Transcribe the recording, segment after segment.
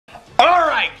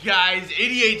Alright guys,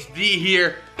 ADHD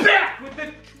here, back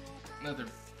with another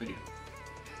video.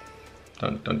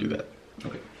 Don't do that.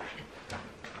 Okay.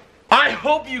 I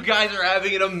hope you guys are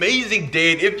having an amazing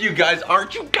day, and if you guys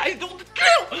aren't, you guys know the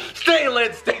drill. Stay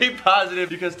lit, stay positive,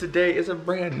 because today is a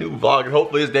brand new vlog, and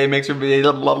hopefully this day makes your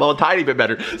video a tiny bit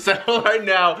better. So right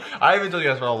now, I've been telling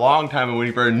you guys for a long time, I'm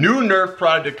waiting for a new Nerf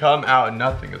product to come out, and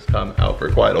nothing has come out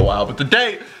for quite a while. But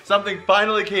today, something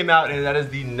finally came out, and that is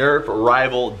the Nerf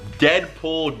Rival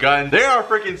Deadpool guns. They are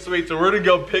freaking sweet, so we're gonna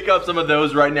go pick up some of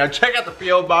those right now. Check out the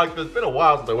PO box, but it's been a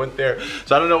while since I went there,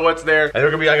 so I don't know what's there. And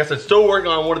they're gonna be, like I said, still working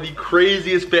on one of the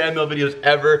craziest fan mail videos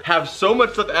ever. Have so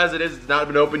much stuff as it is, it's not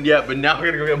been opened yet, but now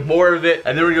we're gonna go get more of it.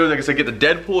 And then we're gonna go, like I said, get the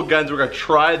Deadpool guns. We're gonna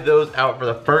try those out for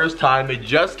the first time. They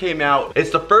just came out.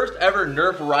 It's the first ever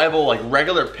Nerf Rival, like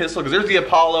regular pistol, because there's the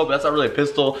Apollo, but that's not really a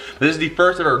pistol. But this is the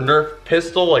first ever Nerf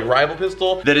pistol, like rival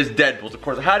pistol, that is Deadpool's. Of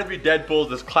course, it had to be Deadpool's,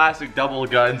 this classic double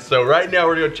gun. So right now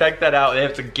we're gonna go check that out. And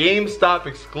it's a GameStop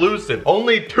exclusive.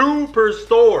 Only 2 per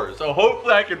store. So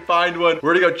hopefully I can find one.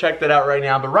 We're gonna go check that out right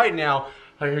now. But right now,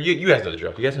 you guys know the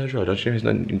drill. You guys know the drill, don't you? If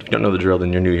you don't know the drill,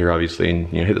 then you're new here, obviously,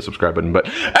 and you know, hit the subscribe button. But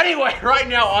anyway, right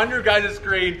now on your guys'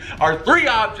 screen are 3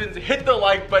 options. Hit the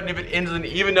like button if it ends in an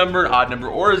even number, an odd number,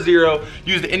 or a 0.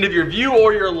 Use the end of your view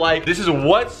or your like. This is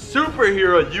what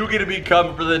superhero you get to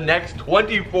become for the next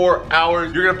 24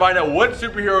 hours. You're gonna find out what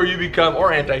superhero you become,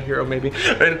 or anti-hero maybe.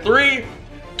 In 3,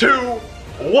 2,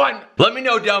 1. Let me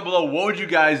know down below, what would you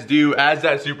guys do as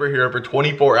that superhero for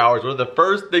 24 hours? What are the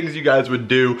first things you guys would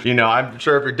do? You know, I'm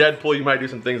sure if you're Deadpool, you might do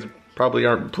some things that probably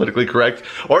aren't politically correct.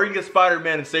 Or you can get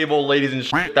Spider-Man and save old ladies and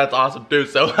shit. That's awesome too,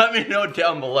 so let me know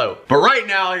down below. But right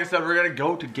now, like I said, we're gonna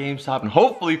go to GameStop and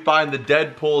hopefully find the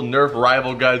Deadpool Nerf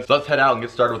Rival guns. So let's head out and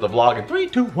get started with the vlog in 3,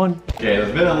 2, 1. Okay,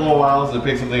 it's been a little while since I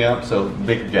picked something up, so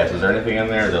make your guess. Is there anything in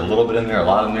there? Is there a little bit in there, a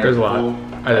lot in there? There's a lot.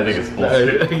 I think it's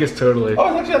bullshit. I think it's totally.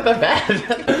 Oh, it's actually not that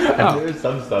bad. Oh. There's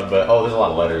some stuff, but oh, there's a lot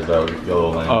of letters though.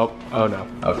 Oh no.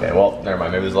 Okay, well, never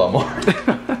mind. Maybe there's a lot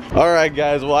more. All right,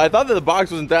 guys. Well, I thought that the box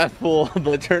wasn't that full,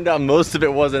 but it turned out most of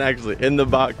it wasn't actually in the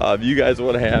box. You guys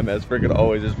want ham as freaking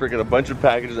always. There's freaking a bunch of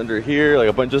packages under here, like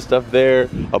a bunch of stuff there,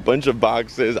 a bunch of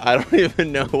boxes. I don't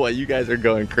even know what you guys are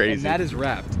going crazy. And that is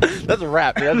wrapped. That's a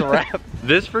wrap. That's a wrap.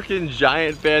 This freaking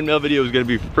giant fan mail video is gonna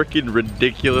be freaking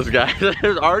ridiculous, guys.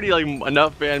 There's already like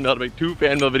enough fan mail to make 2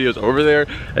 fan mail videos over there,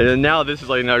 and then now this is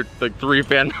like another like 3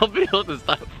 fan mail videos and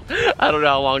stuff. I don't know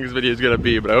how long this video is gonna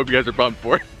be, but I hope you guys are pumped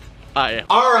for it. I am.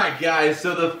 Alright guys,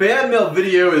 so the fan mail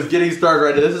video is getting started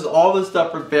right now. This is all the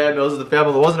stuff from fan mail. This is the fan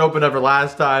mail that wasn't opened up for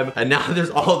last time, and now there's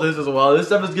all this as well. This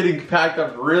stuff is getting packed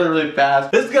up really, really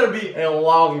fast. This is gonna be a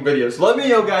long video. So let me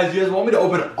know, guys, you guys want me to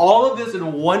open all of this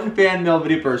in one fan mail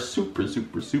video for a super,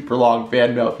 super, super long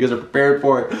fan mail if you guys are prepared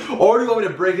for it? Or do you want me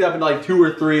to break it up into like 2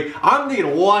 or 3? I'm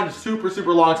thinking one super,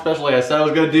 super long special like I said I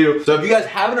was gonna do. So if you guys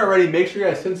haven't already, make sure you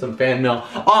guys send some fan mail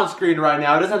on screen right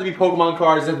now. It doesn't have to be Pokemon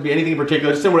cards, it doesn't have to be anything in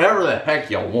particular. Just send whatever the heck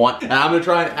you want, and I'm gonna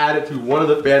try and add it to one of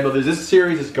the fan mail. This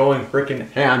series is going freaking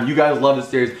ham. You guys love this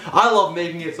series. I love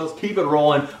making it, so let's keep it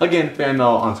rolling. Again, fan mail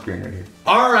on screen right here.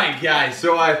 Alright guys,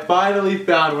 so I finally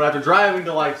found one. After driving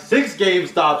to like 6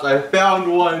 GameStops, I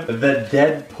found one. The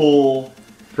Deadpool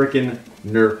freaking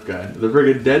Nerf gun. The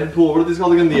freaking Deadpool, what are these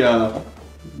called again?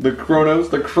 The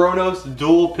Chronos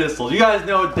dual pistols. You guys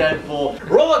know Deadpool.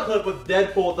 Roll a clip with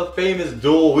Deadpool with the famous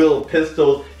dual wheel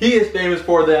pistols. He is famous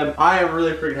for them. I am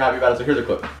really freaking happy about it, so here's a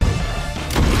clip.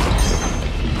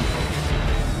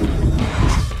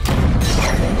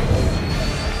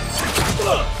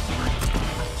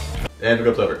 And it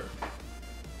goes over.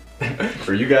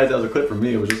 For you guys, that was a clip. For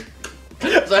me, it was just...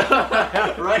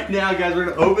 So right now, guys, we're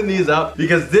gonna open these up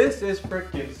because this is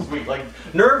freaking sweet. Like,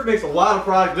 Nerf makes a lot of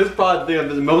products. This product thing I'm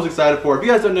the most excited for. If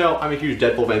you guys don't know, I'm a huge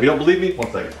Deadpool fan. If you don't believe me,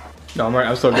 1 second. No,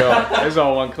 I'm still going. It's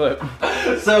all one clip.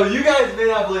 So you guys may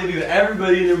not believe me, but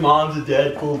everybody and their mom's a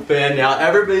Deadpool fan now.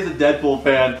 Everybody's a Deadpool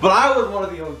fan. But I was one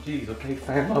of the OGs, okay,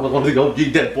 fam? I was one of the OG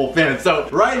Deadpool fans. So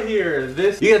right here,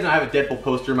 this, you guys know I have a Deadpool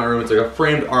poster in my room. It's like a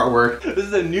framed artwork. This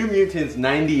is a New Mutants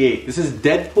 98. This is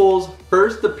Deadpool's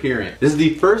first appearance. This is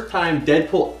the first time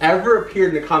Deadpool ever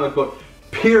appeared in a comic book,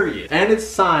 period. And it's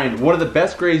signed, one of the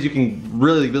best grades you can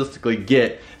really realistically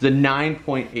get is a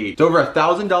 9.8. It's over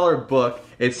 $1,000 book.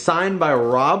 It's signed by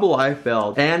Rob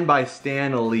Liefeld and by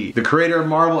Stan Lee, the creator of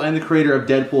Marvel and the creator of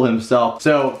Deadpool himself.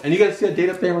 So, and you guys see that date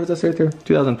up there? What does that say right there?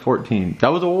 2014. That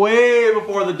was way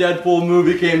before the Deadpool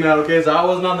movie came out, okay? So I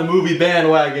wasn't on the movie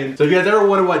bandwagon. So if you guys ever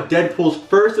wonder what Deadpool's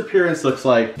first appearance looks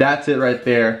like, that's it right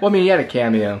there. Well, I mean, he had a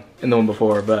cameo in the one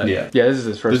before, but yeah, this is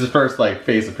his first. This is his first like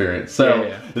face appearance.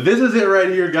 So this is it right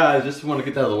here, guys. Just want to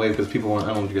get that out of the way because people want. I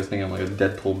don't want you guys think I'm like a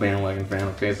Deadpool bandwagon fan.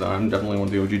 Okay, anime, so I'm definitely one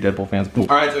of the OG Deadpool fans. All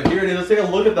right, so here it is. Let's take a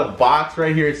look at the box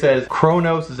right here. It says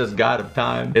Kronos, it says God of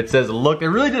Time. It says look, they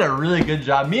really did a really good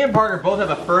job. Me and Parker both have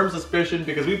a firm suspicion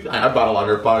because I bought a lot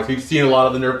of Nerf products. We've seen a lot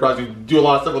of the Nerf products. We do a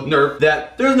lot of stuff with Nerf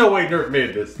that there's no way Nerf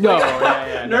made this. No,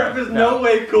 Nerf is no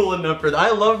way cool enough for that.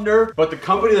 I love Nerf, but the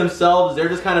company themselves, they're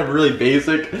just kind of really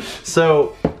basic.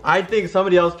 So I think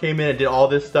somebody else came in and did all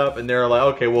this stuff and they're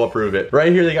like, okay, we'll approve it.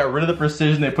 Right here, they got rid of the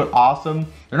precision. They put awesome.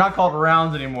 They're not called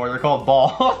rounds anymore. They're called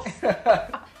balls.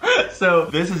 So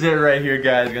this is it right here,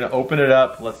 guys. Gonna open it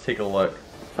up. Let's take a look.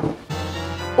 Ooh.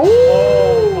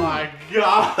 Oh my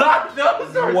God,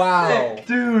 those are sick.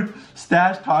 Dude,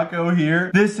 Stash Taco here.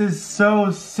 This is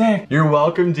so sick. You're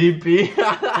welcome, DP.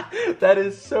 That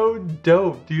is so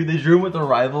dope, dude. They drew them with the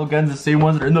rival guns, the same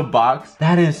ones that are in the box.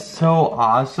 That is so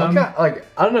awesome. Like,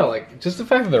 I don't know, like, just the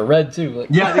fact that they're red too. Like,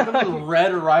 yeah, they come with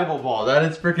red rival ball. That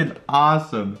is freaking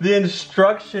awesome. The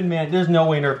instruction, man, there's no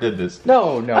way Nerf did this.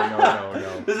 No.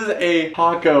 This is a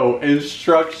Taco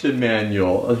instruction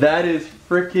manual. That is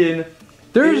freaking...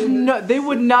 There's no, they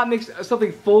would not make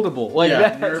something foldable like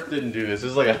that. Nerf didn't do this.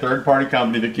 This is like a third-party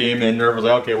company that came in. Nerf was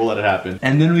like, okay, we'll let it happen.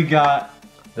 And then we got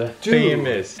the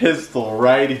famous pistol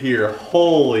right here.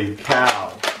 Holy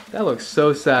cow. That looks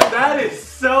so sad. That is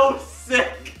so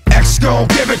sick. X gon'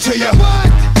 give it to you. What?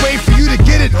 Wait for you to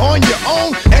get it on your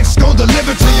own. X gon'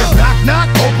 deliver to you. Knock, knock,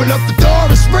 open up the door,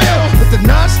 it's real. With the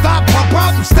non-stop pop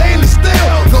out and stainless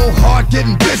steel. Go hard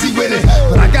getting busy with it.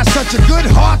 But I got such a good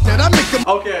heart that I make them.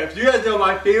 Okay, if you guys know,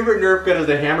 my favorite Nerf gun is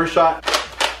the hammer shot.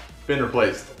 Been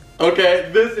replaced. Okay,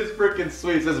 this is freaking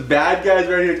sweet. It says bad guys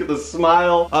right here. Get the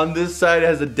smile. On this side, it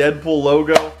has a Deadpool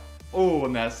logo. Oh,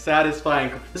 and that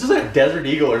satisfying. This is like a Desert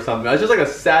Eagle or something. It's just like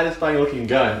a satisfying looking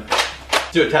gun.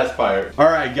 Do a test fire. All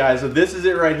right, guys, so this is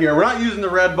it right here. We're not using the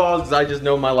red balls because I just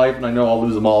know my life and I know I'll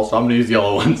lose them all, so I'm gonna use the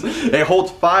yellow ones. It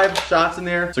holds 5 shots in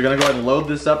there, so we're gonna go ahead and load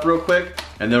this up real quick,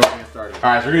 and then we're gonna get started. All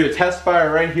right, so we're gonna do a test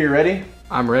fire right here. Ready?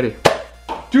 I'm ready.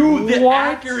 Dude, the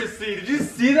accuracy. Did you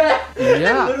see that?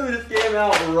 Yeah. It literally just came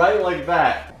out right like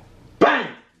that. Bang!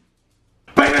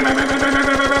 Bang, bang, bang, bang, bang, bang,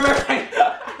 bang, bang, bang, bang.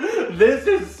 This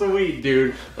is sweet,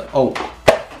 dude. Oh.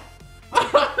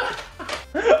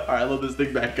 All right, load this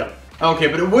thing back up. Okay,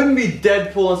 but it wouldn't be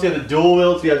Deadpool unless you have the dual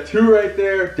wields. You have 2 right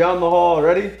there, down the hall.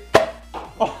 Ready?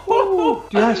 Oh,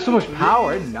 dude, that has so much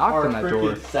power. It knocked on that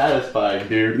door. Satisfying,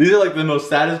 dude. These are like the most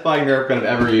satisfying Nerf gun I've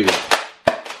ever used.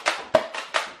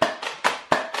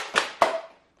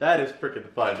 That is freaking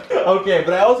fun. Okay,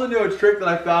 but I also knew a trick that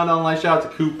I found online. Shout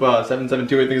out to Coop772, I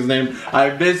think is his name. I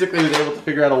basically was able to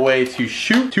figure out a way to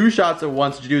shoot 2 shots at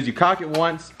once. What you do is you cock it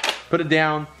once, put it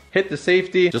down, hit the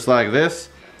safety, just like this,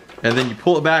 and then you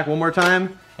pull it back one more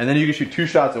time, and then you can shoot 2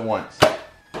 shots at once.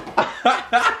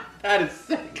 That is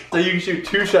sick. So you can shoot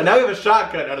 2 shots. Now we have a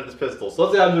shotgun out of this pistol. So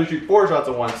let's say I'm gonna shoot 4 shots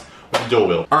at once with the dual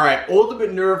wield. All right,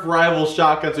 ultimate Nerf rival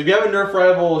shotgun. So if you have a Nerf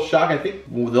rival shotgun, I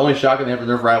think the only shotgun they have for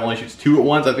Nerf rival only shoots 2 at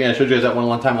once. I think I showed you guys that one a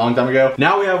long time ago.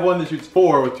 Now we have one that shoots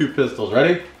 4 with 2 pistols.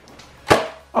 Ready?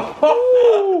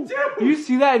 Oh, dude. You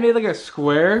see that? It made like a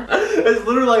square. It's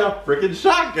literally like a freaking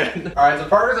shotgun. All right, so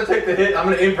Parker's gonna take the hit. I'm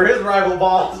gonna aim for his rival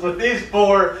balls with these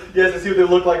 4. You guys can see what they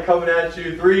look like coming at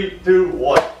you. 3, 2,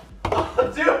 1.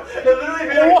 Oh, dude, it literally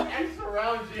made like an X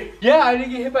around you. Yeah, I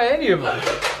didn't get hit by any of them.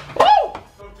 Woo!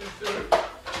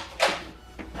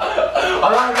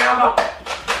 I'm out of ammo.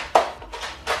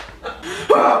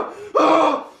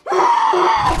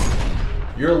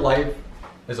 Your life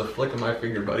is a flick of my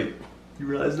finger, buddy. You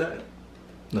realize that?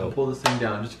 No. Pull this thing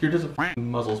down. You're just a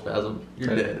muzzle spasm.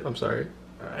 You're dead. I'm sorry.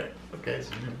 Alright, okay,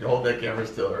 so you hold that camera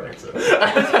still, right? So,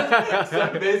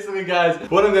 so basically, guys,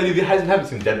 what I'm gonna do, if you haven't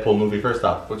seen Deadpool movie, first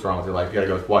off, what's wrong with your life? You gotta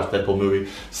go watch Deadpool movie.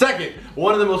 Second,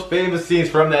 one of the most famous scenes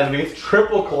from that movie is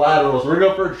triple collateral. So we're gonna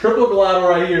go for a triple collateral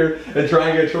right here and try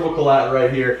and get a triple collateral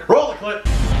right here. Roll the clip.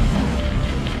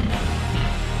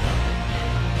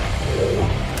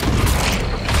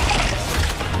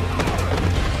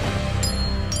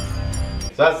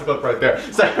 So that's the clip right there.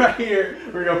 So right here,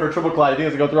 we're going for a triple collide. You think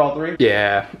it's gonna go through all 3?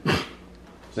 Yeah.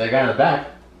 So that guy in the back,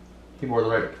 he wore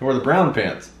the brown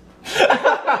pants.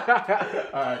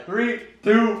 Alright, 3,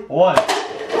 2, 1.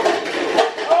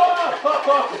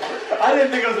 Oh! I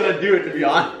didn't think I was gonna do it, to be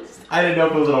honest. I didn't know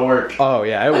if it was gonna work. Oh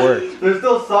yeah, it worked. There's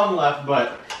still some left,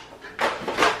 but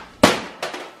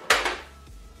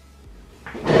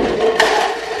no,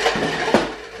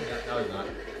 he's not.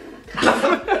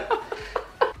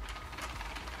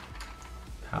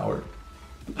 Power.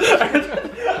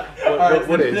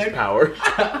 What is power?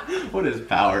 What is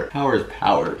power? Power is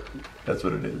power. That's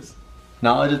what it is.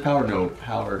 Knowledge is power? No,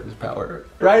 power is power.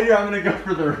 Right here, I'm gonna go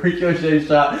for the ricochet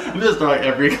shot. I'm just throwing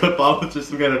every clip off. It's just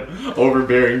some kind of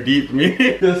overbearing deep for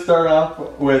me. Just start off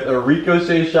with a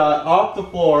ricochet shot off the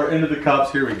floor into the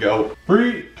cups. Here we go.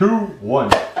 3, 2,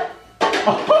 1.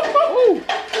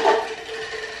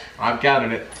 I'm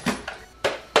counting it.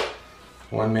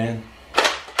 One man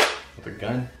with a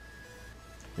gun.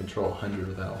 Control 100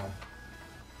 with that one.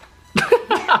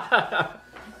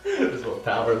 This is what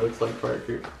power looks like,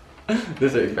 Parker.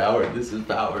 This ain't power, this is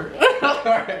power.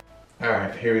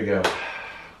 Alright, here we go.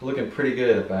 Looking pretty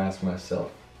good if I ask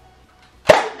myself.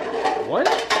 What?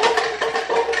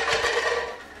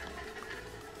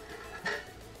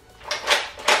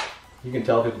 You can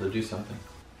tell people to do something.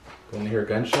 When they hear a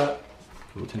gunshot,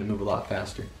 people tend to move a lot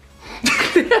faster.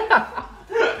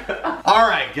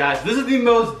 Alright guys, this is the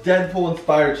most Deadpool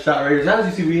inspired shot right here. As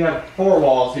you see, we have 4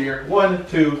 walls here. 1,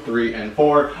 2, 3, and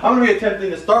 4. I'm going to be attempting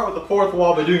to start with the 4th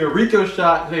wall by doing a ricochet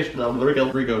shot,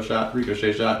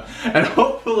 and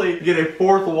hopefully get a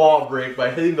 4th wall break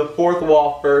by hitting the 4th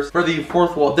wall first for the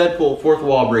 4th wall, Deadpool 4th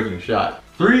wall breaking shot.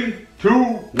 3, 2,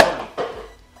 1.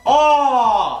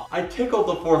 Oh! I tickled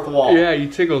the 4th wall. Yeah, you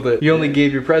tickled it. You only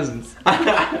gave your presents.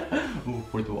 Ooh,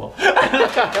 4th wall.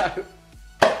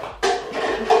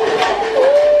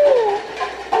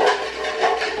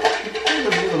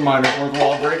 Minor 4th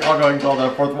wall break. I'll go ahead and call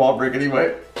that a 4th wall break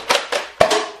anyway.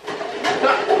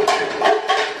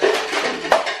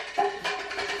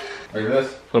 Ready for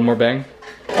this? A little more bang.